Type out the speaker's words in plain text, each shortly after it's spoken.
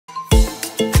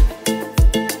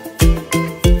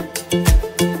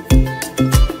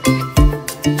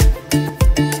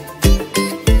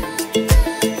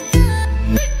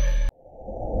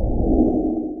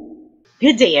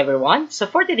Good day everyone. So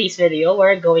for today's video,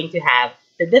 we're going to have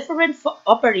the different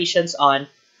operations on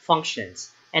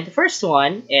functions. And the first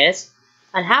one is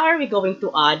on how are we going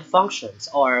to add functions,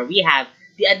 or we have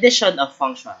the addition of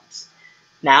functions.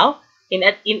 Now, in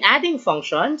adding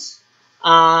functions,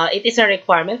 it is a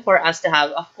requirement for us to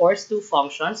have, of course, two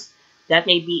functions that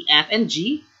may be f and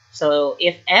g. So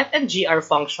if f and g are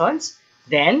functions,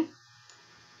 then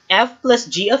f plus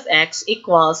g of x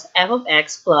equals f of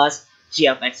x plus g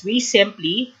of x. We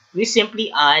simply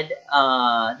add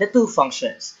the two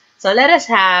functions. So let us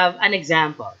have an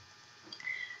example.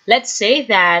 Let's say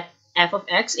that f of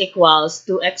x equals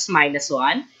 2x minus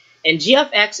 1 and g of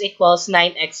x equals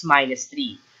 9x minus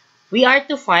 3. We are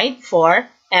to find for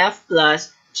f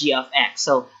plus g of x.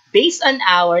 So based on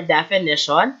our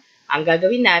definition, ang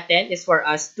gagawin natin is for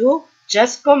us to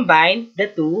just combine the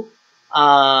two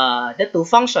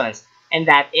functions,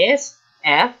 and that is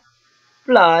f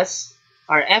plus,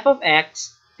 or f of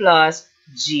x plus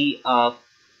g of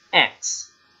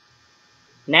x.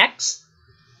 Next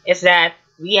is that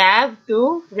we have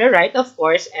to rewrite, of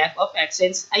course, f of x,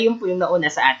 since ayun po yung nauna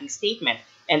sa ating statement.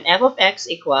 And f of x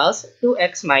equals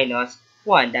 2x minus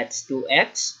 1. That's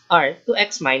 2x, or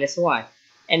 2x minus 1.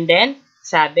 And then,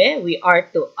 sabi, we are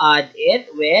to add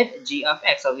it with g of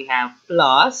x. So we have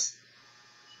plus.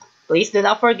 Please do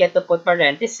not forget to put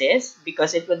parentheses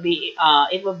because it would be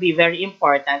very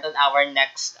important on our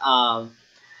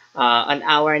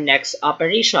next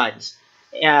operations.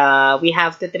 We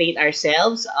have to train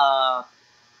ourselves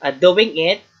doing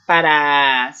it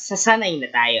para sasanay na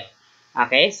tayo.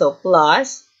 Okay, so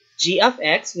plus g of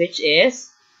x, which is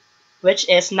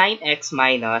 9x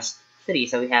minus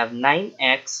 3. So we have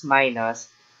 9x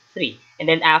minus 3. And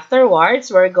then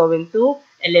afterwards, we're going to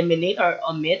eliminate or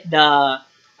omit the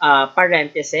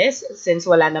parentheses since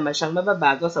wala naman siyang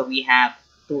mababago. So we have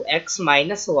 2x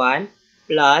minus 1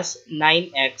 plus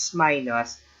 9x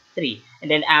minus 3.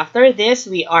 And then after this,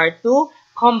 we are to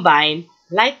combine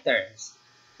like terms.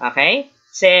 Okay?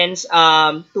 Since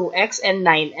 2x and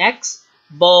 9x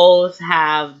both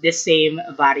have the same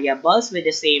variables with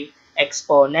the same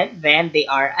exponent, then they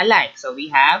are alike. So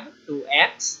we have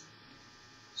 2x.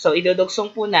 So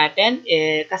idudugsong po natin,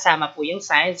 kasama po yung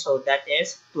sign. So that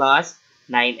is plus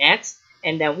 9x.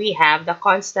 And then we have the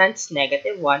constants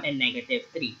negative 1 and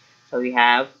negative 3. So we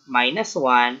have minus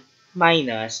 1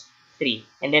 minus 3.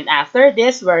 And then after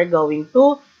this, we're going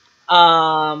to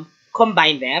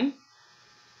combine them.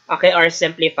 Okay, or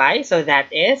simplify. So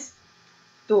that is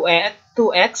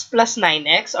 2x plus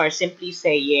 9x, or simply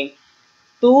saying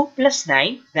 2 plus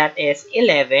 9, that is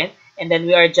 11. And then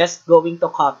we are just going to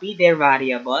copy their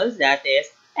variables, that is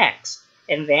x.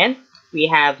 And then we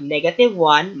have negative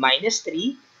 1 minus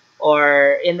 3,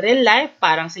 or in real life,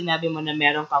 parang sinabi mo na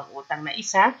meron kang utang na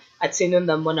isa at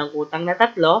sinundan mo ng utang na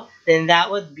tatlo, then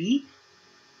that would be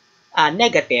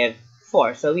negative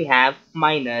 4. So we have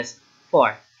minus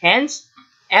 4. Hence,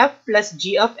 f plus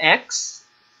g of x,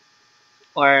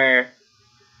 or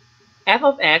f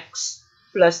of x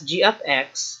plus g of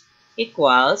x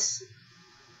equals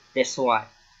this one,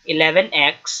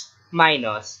 11x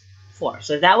minus 4.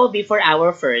 So that will be for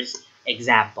our first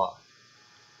example.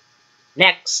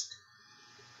 Next,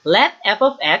 let f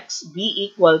of x be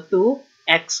equal to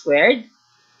x squared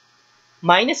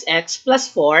minus x plus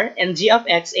 4 and g of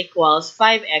x equals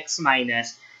 5x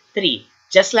minus 3.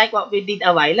 Just like what we did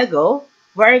a while ago,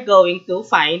 we're going to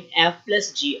find f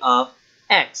plus g of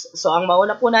x. So, ang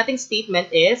mauna po nating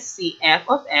statement is si f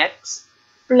of x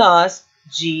plus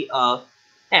g of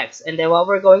x. And then what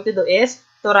we're going to do is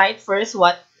to write first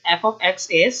what f of x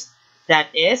is.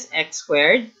 That is x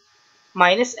squared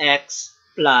minus x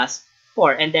plus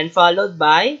 4. And then followed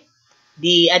by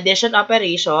the addition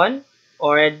operation,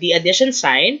 or the addition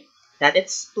sign, that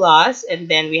it's plus, and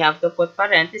then we have to put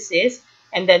parentheses,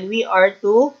 and then we are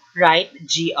to write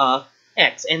g of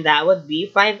x, and that would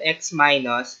be 5x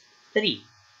minus 3.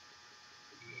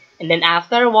 And then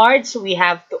afterwards, we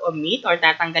have to omit, or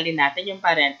tatanggalin natin yung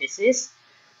parentheses.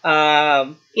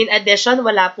 In addition,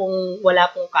 wala pong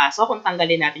kaso kung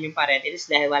tanggalin natin yung parentheses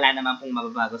dahil wala naman pong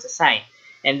mababago sa sign.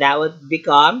 And that would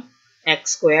become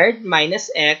x squared minus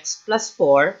x plus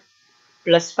 4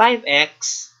 plus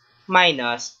 5x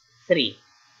minus 3.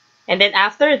 And then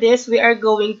after this, we are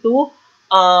going to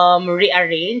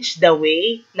rearrange the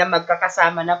way na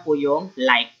magkakasama na po yung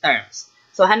like terms.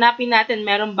 So, hanapin natin,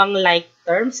 meron bang like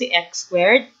term si x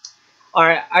squared?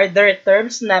 Or are there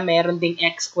terms na meron ding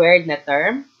x squared na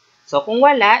term? So, kung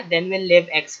wala, then we'll leave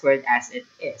x squared as it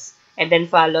is. And then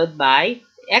followed by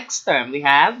x term. We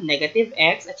have negative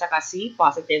x at saka si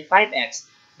positive 5x.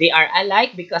 They are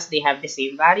alike because they have the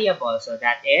same variable. So,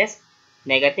 that is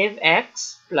negative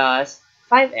x plus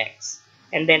 5x.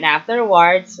 And then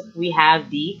afterwards, we have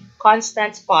the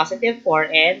constants positive 4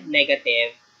 and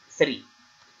negative 3.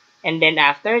 And then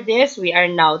after this, we are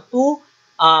now to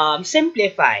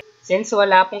simplify. Since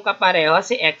wala pong kapareho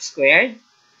si x squared,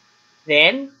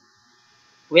 then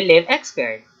we leave x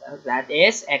squared. That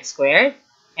is x squared.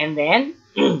 And then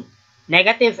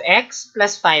negative x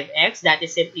plus 5x, that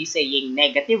is simply saying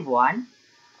negative 1.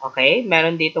 Okay,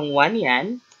 meron ditong 1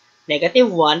 yan. Negative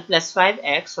 1 plus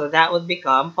 5x, so that would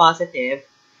become positive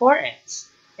 4x.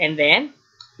 And then,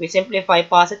 we simplify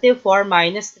positive 4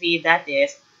 minus 3, that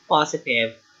is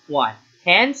positive 1.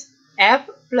 Hence, f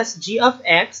plus g of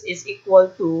x is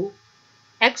equal to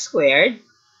x squared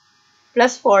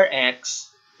plus 4x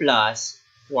plus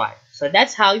 1. So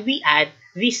that's how we add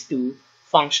these two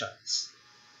functions.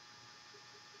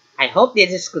 I hope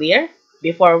this is clear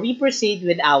before we proceed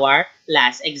with our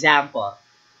last example.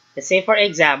 Let's say, for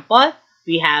example,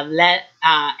 we have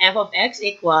f of x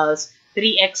equals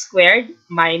 3x squared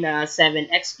minus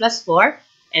 7x plus 4,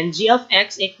 and g of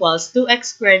x equals 2x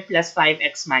squared plus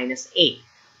 5x minus 8.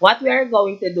 What we are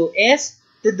going to do is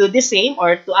to do the same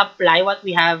or to apply what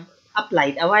we have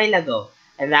applied a while ago.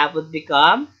 And that would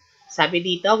become, sabi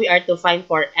dito, we are to find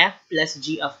for f plus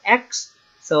g of x.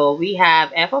 So we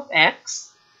have f of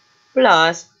x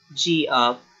plus g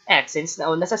of x. Since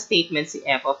nauna sa statement si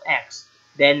f of x.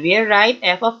 Then we write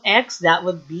f of x, that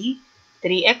would be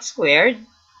 3x squared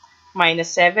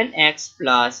minus 7x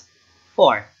plus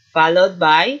 4. Followed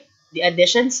by the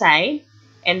addition sign.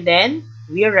 And then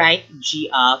we write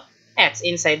g of x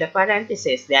inside the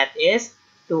parenthesis. That is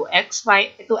 2x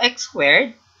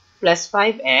squared plus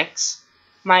 5x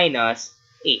minus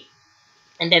 8.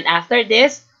 And then after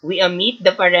this, we omit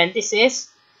the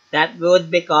parenthesis. That would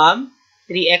become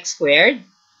 3x squared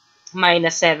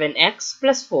minus 7x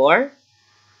plus 4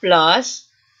 plus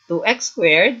 2x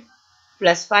squared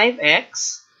plus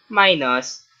 5x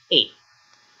minus 8.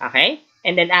 Okay?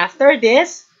 And then after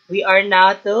this, we are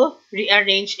now to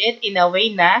rearrange it in a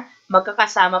way na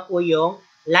magkakasama po yung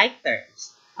like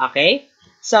terms. Okay?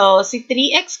 So, si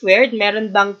 3x squared,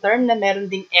 meron bang term na meron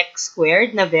ding x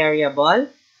squared na variable?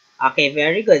 Okay,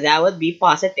 very good. That would be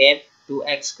positive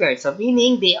 2x squared. So,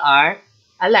 meaning they are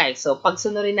alike. So, pag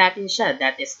sunurin natin siya,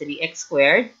 that is 3x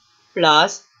squared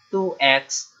plus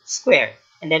 2x squared.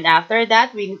 And then after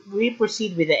that, we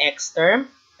proceed with the x term.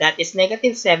 That is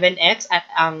negative 7x at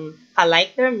ang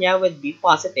kalike term niya would be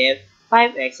positive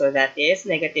 5x. So, that is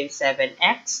negative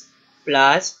 7x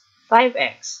plus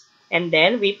 5x. And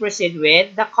then we proceed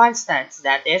with the constants.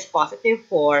 That is positive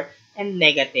 4 and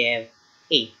negative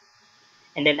 8.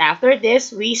 And then after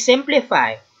this, we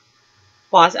simplify.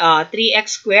 3x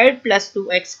squared plus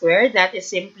 2x squared, that is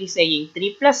simply saying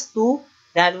 3 plus 2,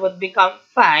 that would become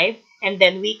 5. And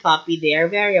then we copy their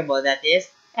variable, that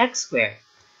is x squared.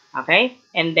 Okay?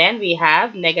 And then we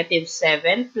have negative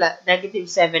 7x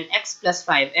plus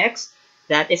 5x.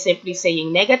 That is simply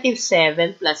saying negative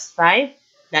 7 plus 5.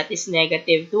 That is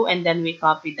negative 2. And then we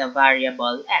copy the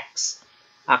variable x.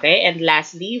 Okay? And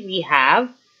lastly, we have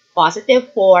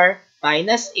positive 4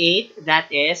 minus 8.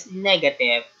 That is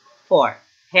negative 4.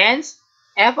 Hence,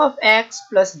 f of x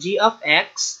plus g of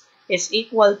x is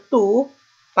equal to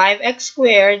 5x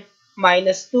squared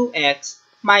minus 2x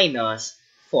minus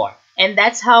 4. And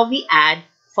that's how we add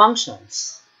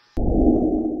functions.